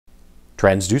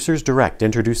Transducers Direct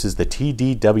introduces the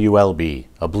TDWLB,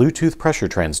 a Bluetooth pressure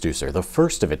transducer, the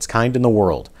first of its kind in the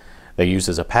world, that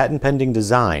uses a patent-pending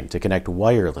design to connect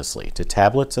wirelessly to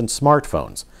tablets and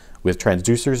smartphones with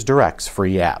Transducers Direct's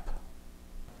free app.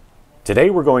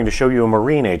 Today we're going to show you a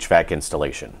marine HVAC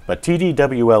installation, but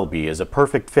TDWLB is a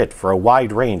perfect fit for a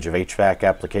wide range of HVAC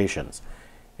applications,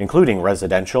 including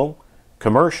residential,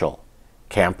 commercial,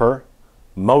 camper,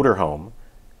 motorhome,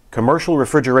 commercial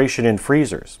refrigeration in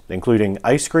freezers, including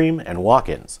ice cream and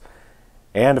walk-ins,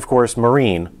 and of course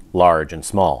marine, large and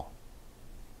small.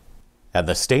 And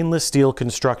the stainless steel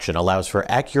construction allows for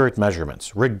accurate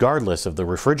measurements, regardless of the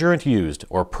refrigerant used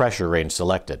or pressure range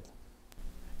selected.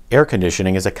 Air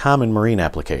conditioning is a common marine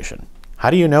application. How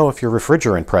do you know if your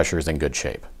refrigerant pressure is in good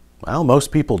shape? Well,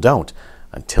 most people don't,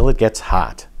 until it gets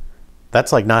hot.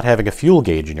 That's like not having a fuel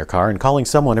gauge in your car and calling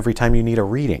someone every time you need a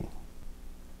reading.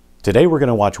 Today we're going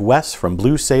to watch Wes from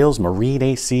Blue Sails Marine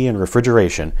AC and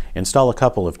Refrigeration install a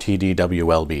couple of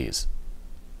TDWLBs.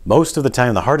 Most of the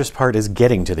time the hardest part is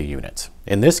getting to the units.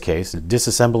 In this case,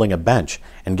 disassembling a bench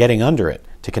and getting under it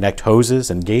to connect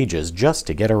hoses and gauges just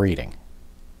to get a reading.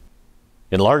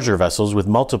 In larger vessels with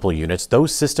multiple units,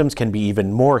 those systems can be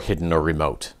even more hidden or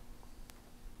remote.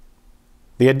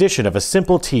 The addition of a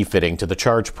simple T-fitting to the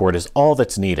charge port is all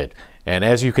that's needed, and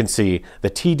as you can see, the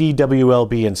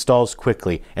TDWLB installs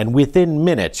quickly, and within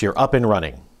minutes you're up and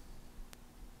running.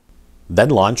 Then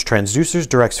launch Transducers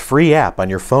Direct's free app on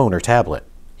your phone or tablet.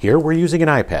 Here we're using an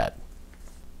iPad.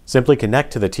 Simply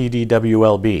connect to the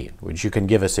TDWLB, which you can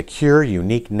give a secure,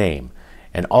 unique name,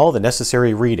 and all the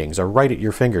necessary readings are right at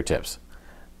your fingertips.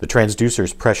 The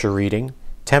transducer's pressure reading,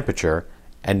 temperature,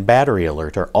 and battery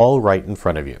alert are all right in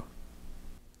front of you.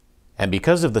 And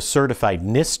because of the certified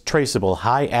NIST traceable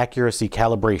high accuracy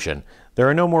calibration, there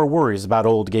are no more worries about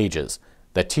old gauges.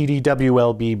 The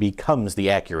TDWLB becomes the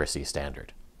accuracy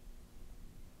standard.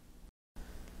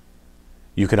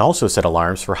 You can also set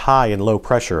alarms for high and low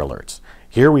pressure alerts.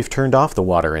 Here we've turned off the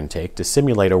water intake to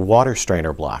simulate a water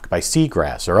strainer block by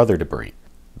seagrass or other debris.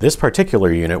 This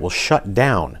particular unit will shut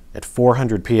down at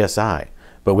 400 psi,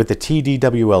 but with the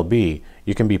TDWLB,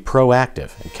 you can be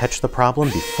proactive and catch the problem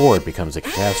before it becomes a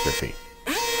catastrophe.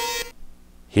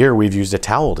 Here we've used a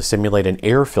towel to simulate an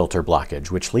air filter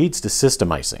blockage, which leads to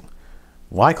system icing.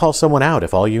 Why call someone out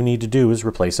if all you need to do is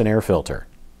replace an air filter?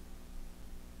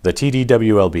 The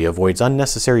TDWLB avoids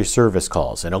unnecessary service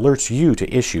calls and alerts you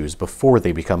to issues before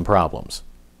they become problems.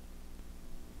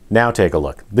 Now take a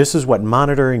look. This is what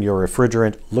monitoring your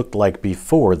refrigerant looked like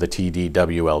before the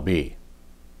TDWLB.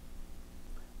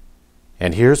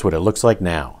 And here's what it looks like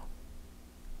now.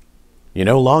 You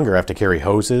no longer have to carry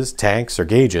hoses, tanks, or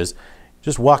gauges.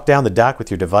 Just walk down the dock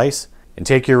with your device and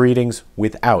take your readings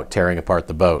without tearing apart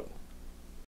the boat.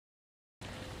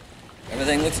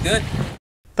 Everything looks good.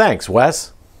 Thanks,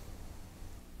 Wes.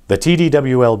 The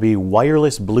TDWLB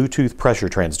wireless Bluetooth pressure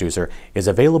transducer is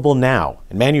available now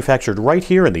and manufactured right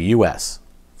here in the US.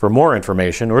 For more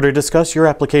information or to discuss your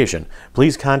application,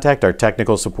 please contact our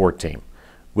technical support team.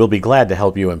 We'll be glad to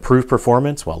help you improve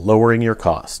performance while lowering your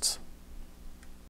costs.